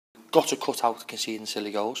got to cut out conceding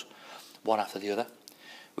silly goals, one after the other.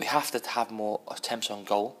 We have to have more attempts on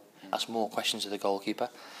goal. That's more questions of the goalkeeper,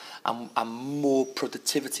 and more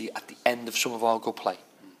productivity at the end of some of our good play.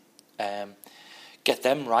 Get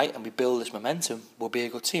them right, and we build this momentum. We'll be a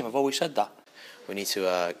good team. I've always said that. We need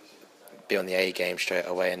to be on the A game straight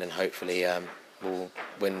away, and then hopefully we'll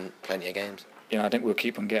win plenty of games. I think we'll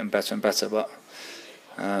keep on getting better and better. But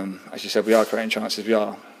as you said, we are creating chances. We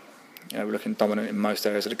are, we're looking dominant in most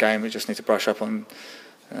areas of the game. We just need to brush up on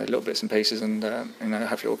little bits and pieces, and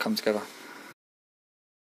hopefully it will come together.